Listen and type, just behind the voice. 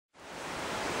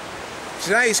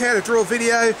Today's how to draw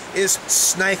video is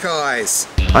snake eyes.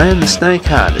 I am the snake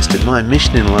artist and my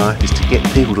mission in life is to get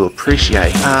people to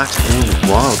appreciate art and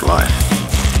wildlife.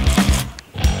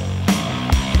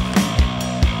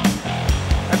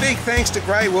 A big thanks to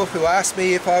Grey Wolf, who asked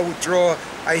me if I would draw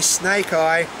a snake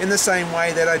eye in the same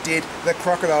way that I did the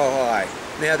crocodile eye.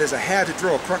 Now there's a how to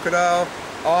draw crocodile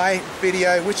eye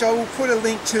video which I will put a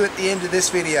link to at the end of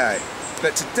this video.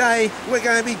 But today we're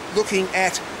going to be looking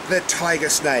at the tiger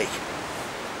snake.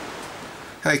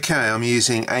 Okay, I'm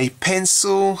using a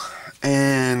pencil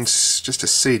and just a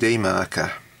CD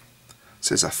marker. It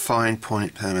says a fine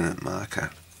point permanent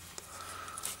marker.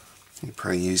 You can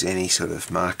probably use any sort of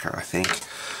marker, I think.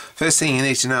 First thing you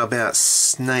need to know about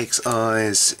snakes'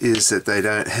 eyes is that they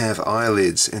don't have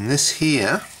eyelids, and this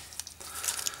here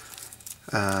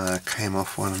came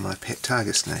off one of my pet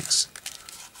tiger snakes.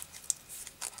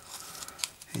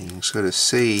 And you can sort of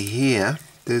see here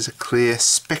there's a clear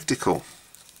spectacle.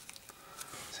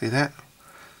 See that?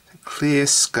 A clear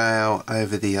scale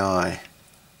over the eye.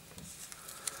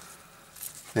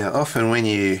 Now often when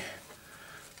you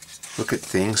look at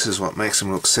things, this is what makes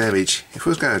them look savage. If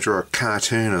I was going to draw a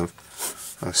cartoon of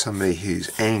somebody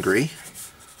who's angry,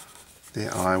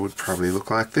 their eye would probably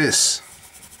look like this.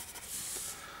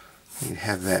 You'd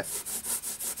have that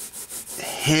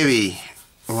heavy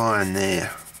line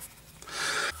there.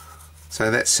 So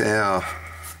that's our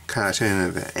cartoon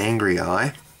of an angry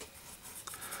eye.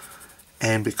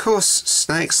 And because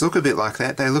snakes look a bit like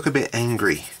that, they look a bit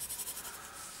angry.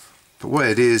 But what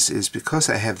it is because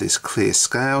they have this clear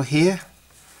scale here,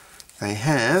 they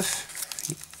have,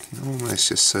 you can almost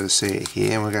just sort of see it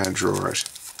here, and we're going to draw it.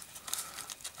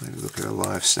 Maybe look at a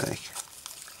live snake.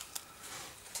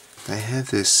 They have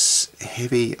this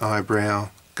heavy eyebrow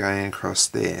going across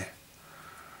there,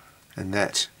 and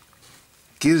that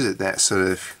gives it that sort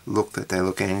of look that they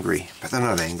look angry, but they're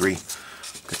not angry,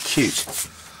 they're cute.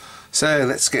 So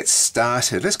let's get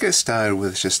started. Let's get started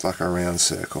with just like a round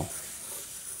circle.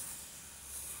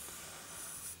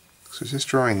 So just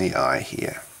drawing the eye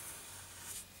here.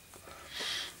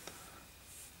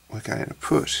 We're going to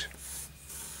put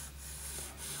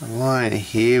a line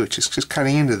here which is just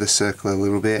cutting into the circle a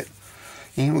little bit.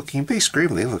 You can be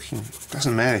scribbly, look, it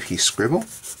doesn't matter if you scribble.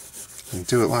 You can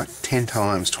do it like 10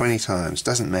 times, 20 times,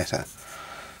 doesn't matter,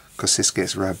 because this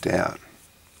gets rubbed out.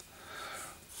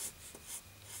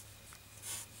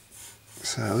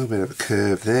 So a little bit of a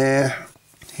curve there.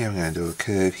 Here I'm going to do a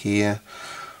curve here.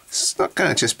 It's not going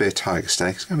to just be a tiger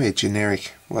snake, it's going to be a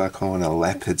generic, what I call a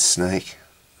lapid snake,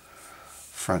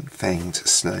 front fanged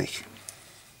snake.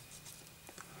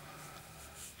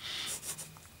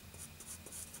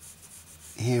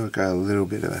 Here we've got a little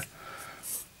bit of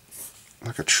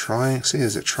like a triangle. See,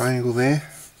 there's a triangle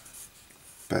there,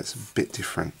 but it's a bit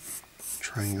different.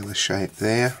 Triangular shape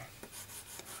there.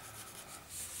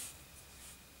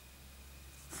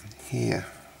 And here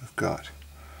we've got,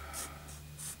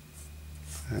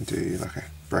 I'm going to do like a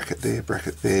bracket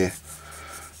there,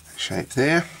 shape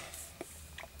there.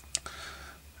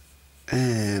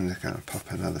 And I'm going to pop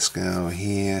another scale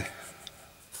here,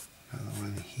 another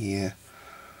one here.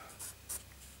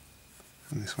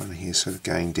 And this one here sort of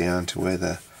going down to where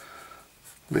the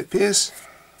lip is,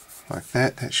 like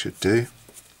that. That should do.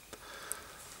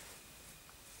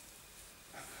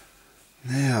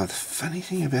 Now the funny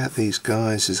thing about these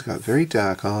guys is they've got very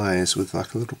dark eyes with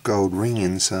like a little gold ring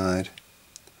inside.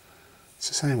 It's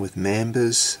the same with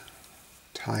mambas,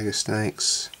 tiger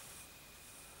snakes.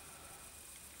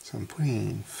 So I'm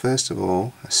putting first of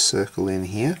all a circle in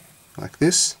here like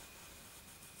this.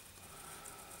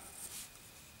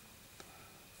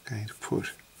 Going to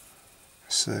put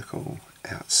a circle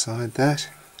outside that.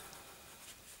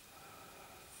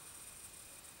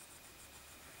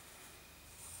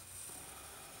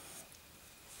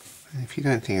 And if you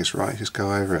don't think it's right, just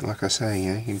go over it. Like I say,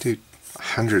 you can do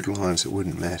 100 lines, it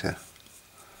wouldn't matter.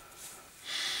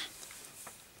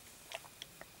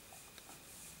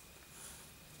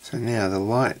 So now the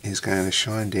light is going to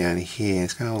shine down here,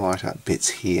 it's going to light up bits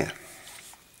here.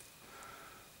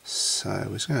 So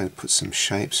we're just going to put some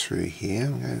shapes through here.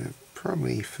 I'm going to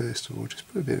probably first of all just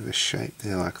put a bit of a shape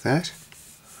there like that.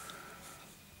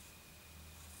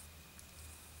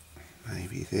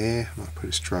 Maybe there, I might put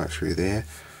a stripe through there.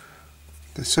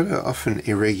 There's sort of often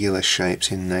irregular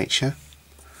shapes in nature.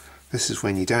 This is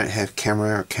when you don't have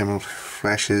camera or camera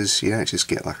flashes, you don't just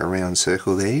get like a round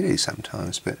circle there, you do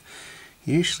sometimes, but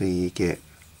usually you get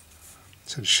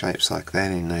sort of shapes like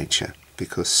that in nature,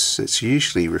 because it's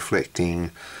usually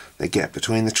reflecting the gap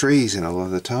between the trees in a lot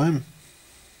of the time.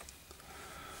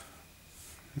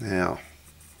 Now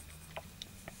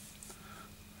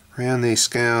Around these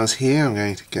scales here I'm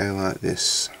going to go like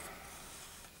this.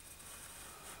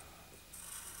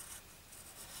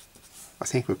 I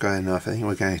think we've got enough. I think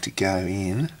we're going to go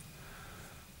in.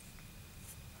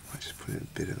 I'll just put a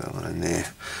bit of a line there.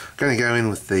 I'm going to go in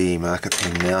with the marker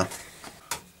pen now.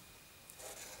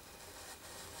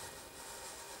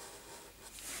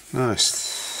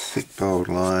 Nice thick bold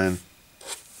line.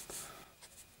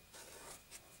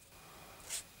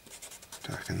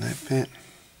 Darken that bit.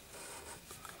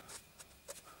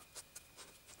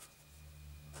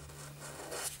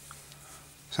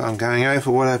 So I'm going over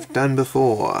what I've done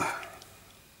before.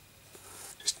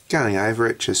 Just going over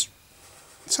it, just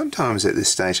sometimes at this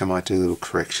stage I might do little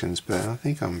corrections, but I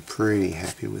think I'm pretty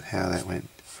happy with how that went.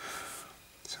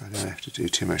 So I don't have to do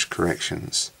too much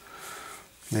corrections.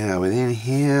 Now within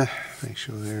here, make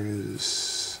sure there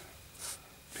is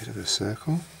a bit of a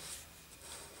circle.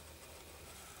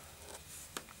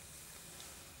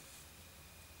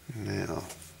 Now,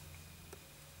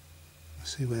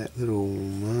 see where that little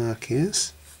mark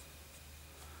is.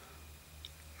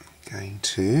 I'm going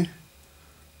to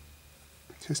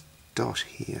just dot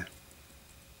here.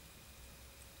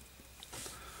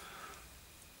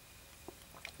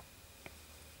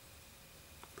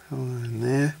 Put a line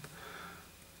there.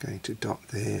 Going to dot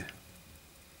there,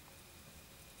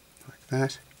 like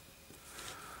that.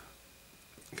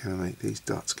 I'm going to make these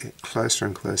dots get closer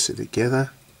and closer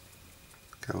together.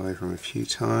 Go over them a few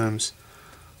times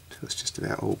until it's just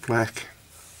about all black.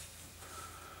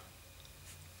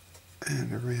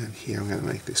 And around here I'm going to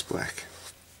make this black.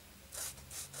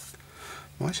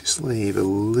 Might just leave a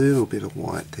little bit of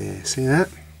white there. See that?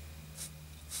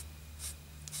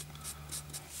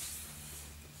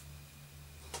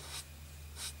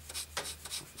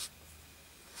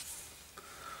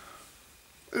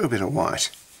 A little bit of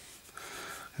white.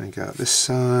 And go up this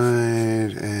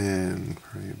side and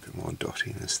probably a bit more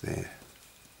dottiness there.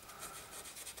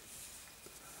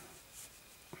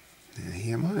 Now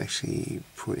here I might actually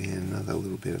put in another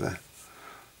little bit of a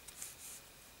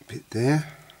bit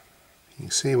there. You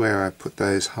can see where I put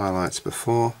those highlights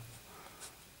before.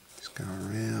 Just go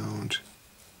around.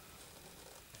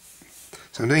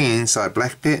 So I'm doing an inside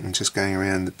black bit and just going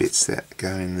around the bits that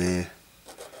go in there.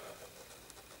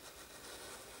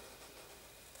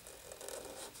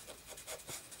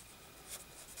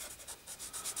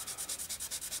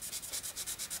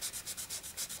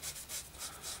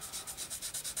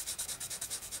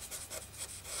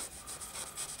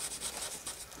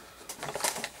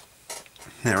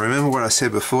 Now remember what I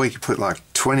said before, you could put like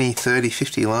 20, 30,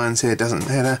 50 lines there, it doesn't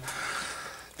matter,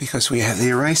 because we have the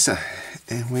eraser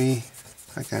and we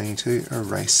are going to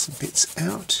erase bits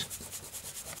out.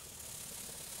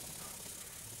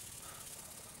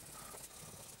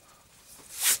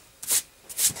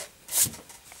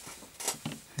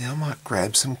 Now I might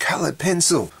grab some coloured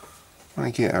pencil. I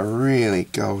want to get a really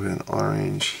golden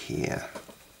orange here.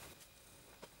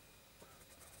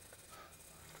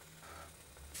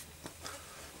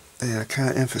 And I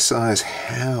can't emphasize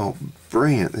how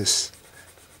brilliant this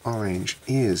orange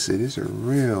is. It is a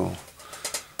real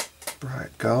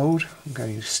bright gold. I'm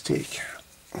going to stick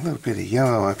a little bit of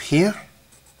yellow up here,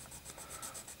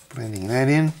 blending that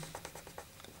in.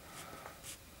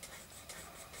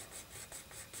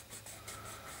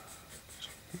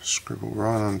 Scribble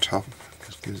right on top,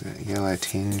 just gives that yellow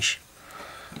tinge.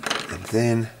 And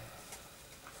then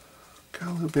go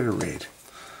a little bit of red.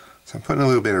 So I'm putting a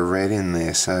little bit of red in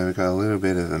there, so we've got a little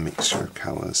bit of a mixture of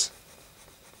colours.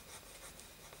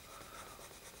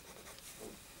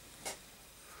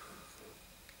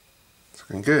 It's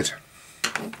looking good.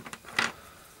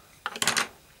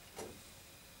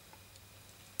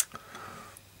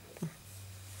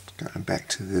 Going back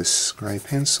to this grey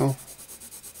pencil,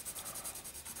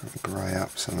 grey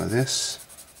up some of this.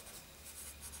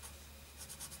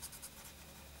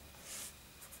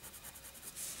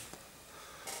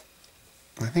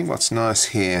 I think what's nice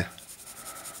here,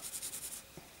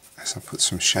 as I put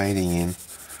some shading in,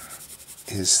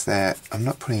 is that I'm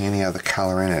not putting any other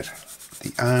colour in it.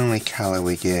 The only colour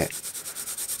we get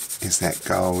is that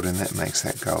gold, and that makes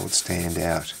that gold stand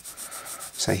out.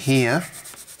 So here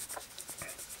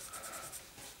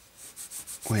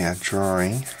we are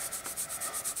drawing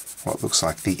what looks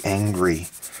like the angry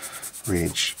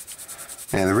ridge.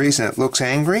 Now the reason it looks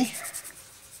angry,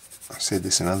 I've said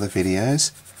this in other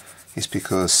videos, is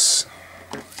because,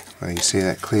 well, you see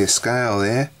that clear scale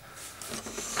there,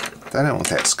 they don't want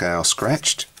that scale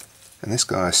scratched, and this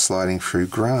guy is sliding through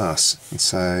grass, and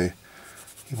so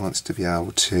he wants to be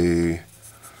able to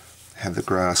have the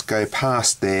grass go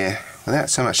past there without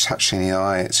so much touching the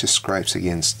eye. It just scrapes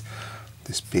against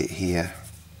this bit here,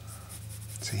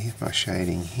 So here's my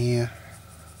shading here.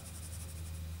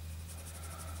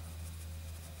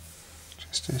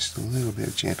 Just a little bit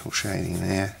of gentle shading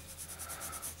there.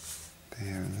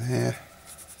 There and there.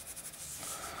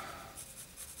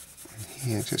 And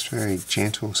here, just very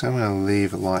gentle. So I'm going to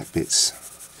leave the light bits.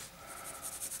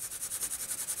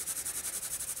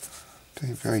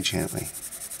 Do it very gently.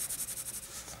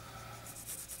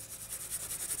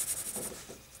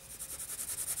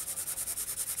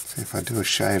 So if I do a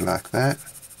shade like that,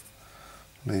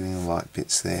 leaving the light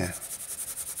bits there.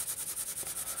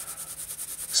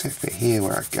 Except for here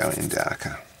where I go in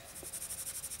darker.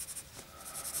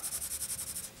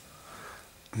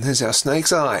 And there's our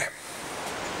snake's eye.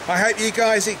 I hope you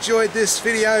guys enjoyed this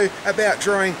video about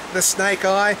drawing the snake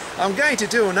eye. I'm going to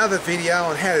do another video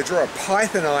on how to draw a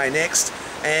python eye next,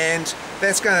 and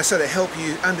that's going to sort of help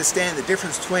you understand the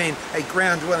difference between a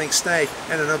ground-dwelling snake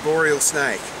and an arboreal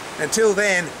snake. Until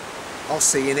then, I'll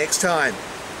see you next time.